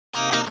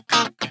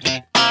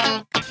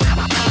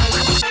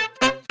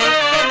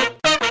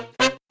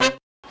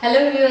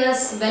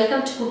viewers,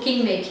 welcome to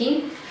Cooking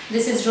Making.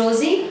 This is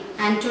Rosie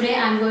and today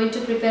I am going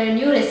to prepare a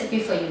new recipe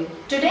for you.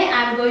 Today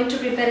I am going to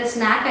prepare a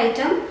snack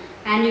item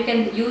and you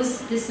can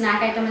use this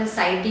snack item as a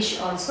side dish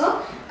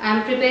also. I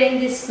am preparing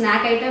this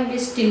snack item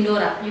with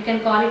tindora. You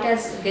can call it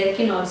as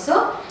gherkin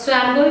also. So I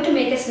am going to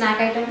make a snack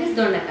item with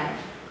dondakai.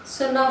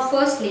 So now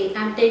firstly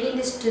I am taking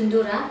this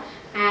tindora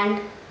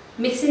and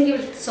mixing it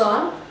with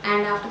salt,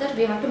 and after that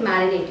we have to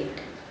marinate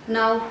it.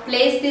 Now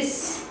place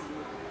this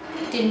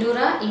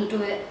tindora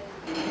into a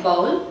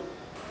bowl.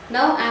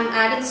 Now I am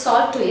adding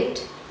salt to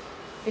it,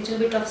 little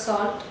bit of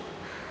salt,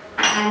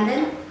 and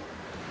then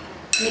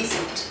mix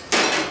it.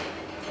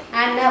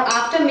 And now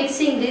after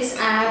mixing this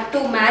I have to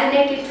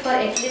marinate it for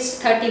at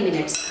least 30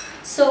 minutes.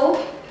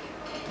 So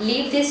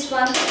leave this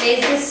one,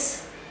 place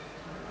this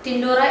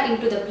tindora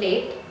into the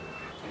plate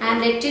and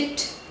let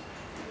it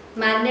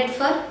marinate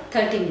for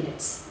 30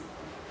 minutes.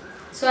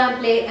 So I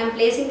am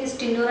placing this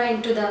tindora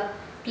into the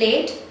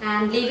plate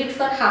and leave it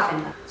for half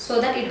an hour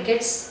so that it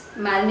gets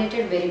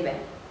marinated very well.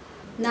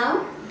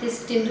 Now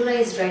this tindora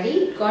is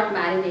ready, got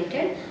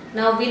marinated.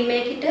 Now we'll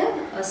make it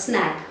a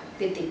snack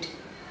with it.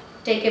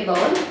 Take a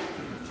bowl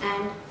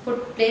and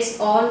place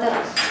all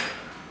the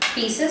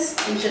pieces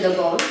into the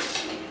bowl,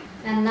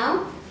 and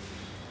now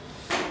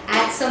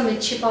add some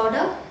mirchi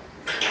powder,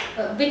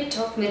 a bit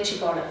of mirchi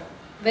powder,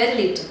 very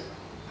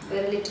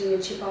little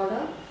mirchi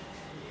powder,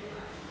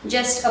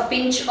 just a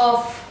pinch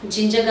of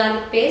ginger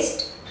garlic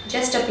paste,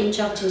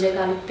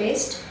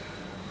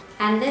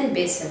 and then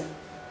besin,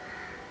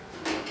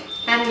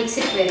 and mix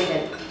it very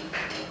well.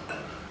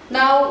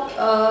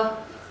 Now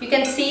you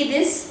can see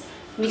this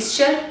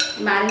mixture,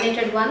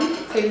 marinated one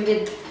filled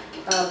with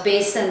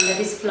besin, that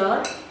is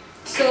flour.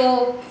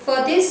 So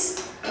for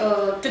this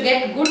to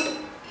get good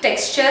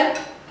texture,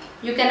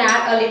 you can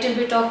add a little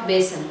bit of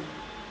besin,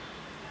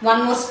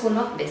 1 more spoon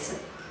of besin,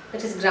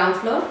 that is gram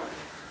flour.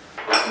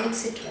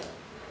 Mix it well.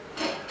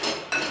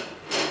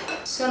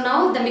 So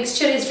now the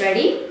mixture is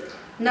ready.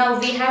 Now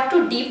we have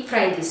to deep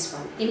fry this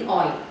one in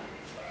oil.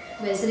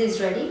 Vessel is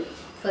ready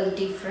for the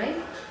deep fry.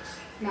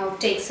 Now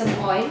take some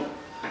oil,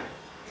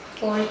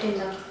 pour it in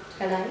the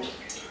kadai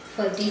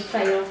for deep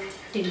fry of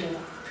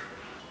tindora.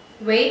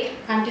 Wait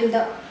until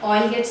the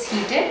oil gets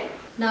heated.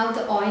 Now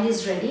the oil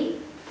is ready.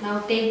 Now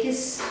take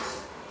this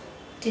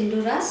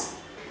tindoras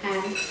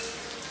and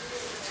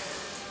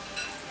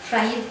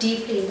fry it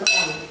deeply in the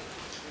oil.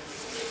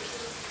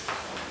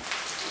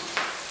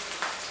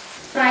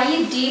 Fry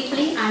it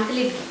deeply until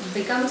it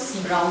becomes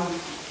brown.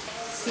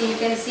 See, you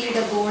can see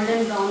the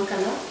golden brown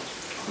color.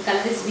 The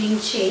color is being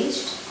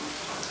changed.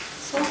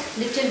 So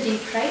little deep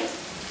fry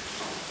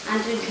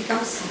until it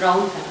becomes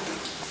brown color.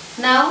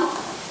 Now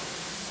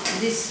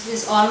this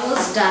is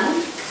almost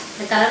done.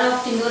 The color of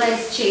tindora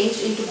is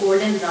changed into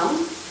golden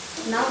brown.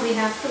 Now we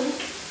have to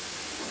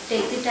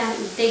take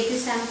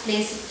this and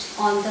place it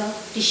on the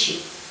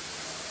tissue.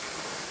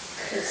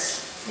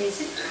 Just place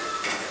it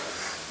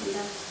on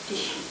the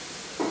tissue.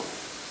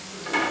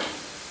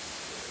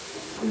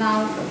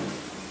 Now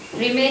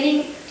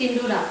remaining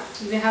tindora,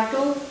 we have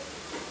to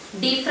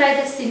deep fry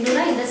this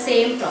tindora in the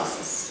same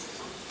process.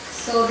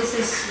 So this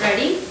is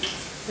ready,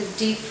 the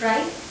deep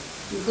fry,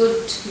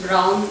 good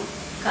brown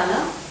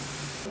color.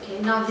 Okay,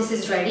 now this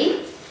is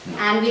ready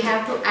and we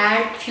have to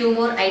add few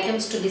more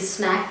items to this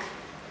snack.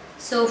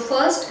 So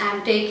first I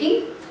am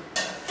taking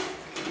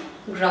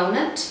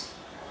groundnut.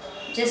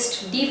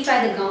 Just deep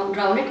fry the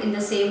groundnut in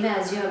the same way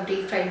as you have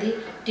deep fried the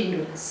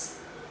tindoras.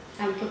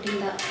 I am putting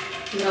the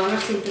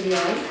groundnuts into the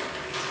oil.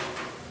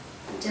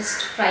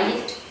 Just fry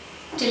it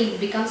till it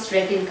becomes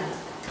red in color.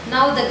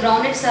 Now the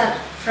groundnuts are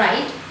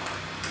fried.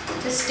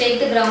 Just take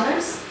the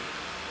groundnuts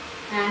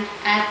and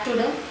add to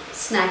the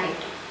snack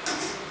item.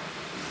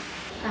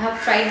 I have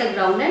fried the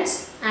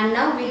groundnuts and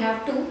now we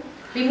have to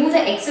remove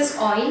the excess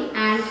oil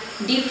and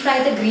deep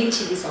fry the green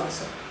chillies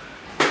also.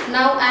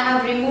 Now I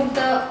have removed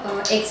the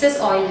excess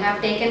oil. I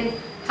have taken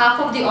half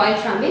of the oil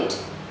from it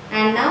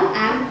and now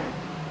I am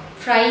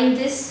frying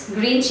this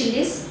green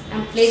chillies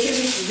and placing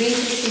these green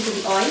chillies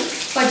into the oil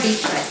for deep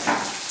fry.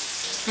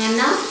 And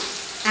now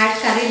add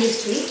curry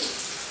leaves to it.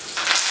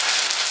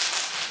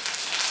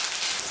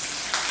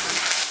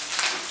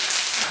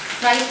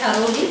 Fry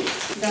thoroughly.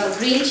 The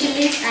green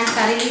chillies and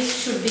curry leaves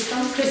should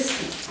become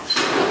crispy.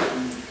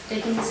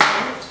 Taking this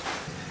out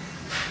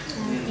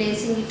and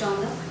placing it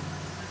on the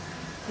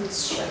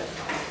mixture.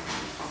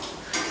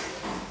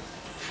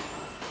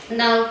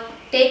 Now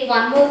take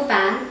one more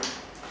pan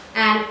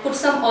and put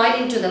some oil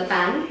into the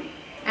pan,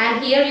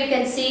 and here you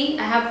can see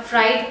I have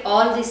fried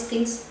all these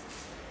things.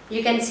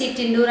 You can see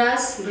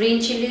tindoras,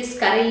 green chillies,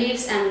 curry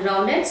leaves and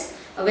groundnuts,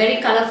 a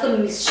very colorful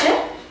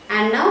mixture,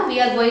 and now we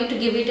are going to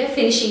give it a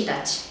finishing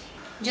touch.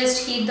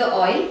 Just heat the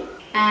oil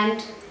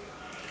and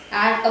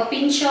add a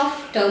pinch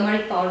of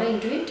turmeric powder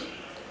into it,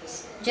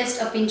 just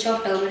a pinch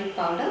of turmeric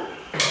powder,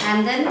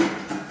 and then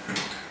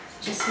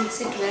just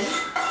mix it well.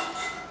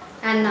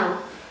 And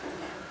now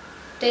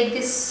take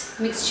this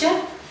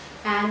mixture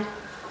and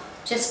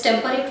just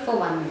temper it for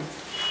 1 minute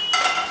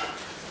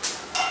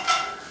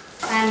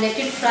and let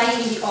it fry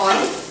in the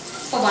oil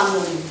for 1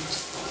 more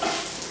minute.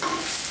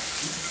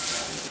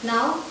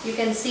 Now you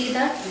can see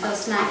that the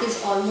snack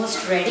is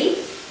almost ready.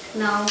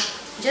 Now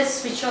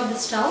just switch off the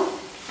stove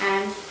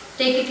and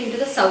take it into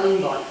the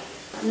serving bowl.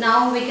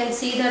 Now we can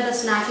see that the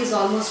snack is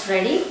almost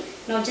ready.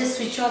 Now just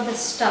switch off the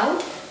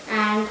stove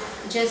and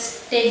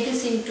just take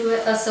this into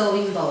a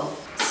serving bowl.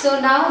 So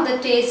now the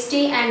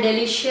tasty and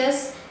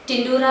delicious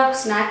Tindura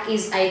snack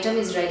item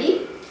is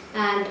ready,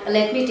 and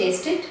let me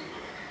taste it.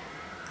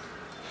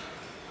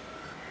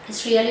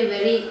 It's really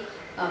very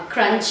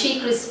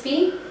crunchy,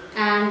 crispy,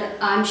 and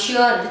I'm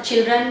sure the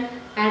children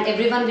and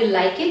everyone will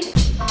like it.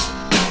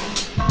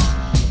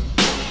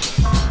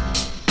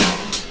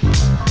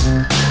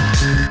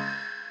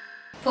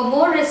 For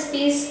more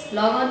recipes,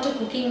 log on to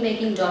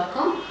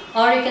cookingmaking.com,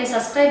 or you can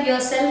subscribe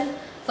yourself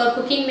for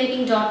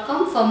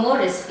cookingmaking.com for more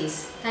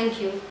recipes.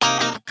 Thank you.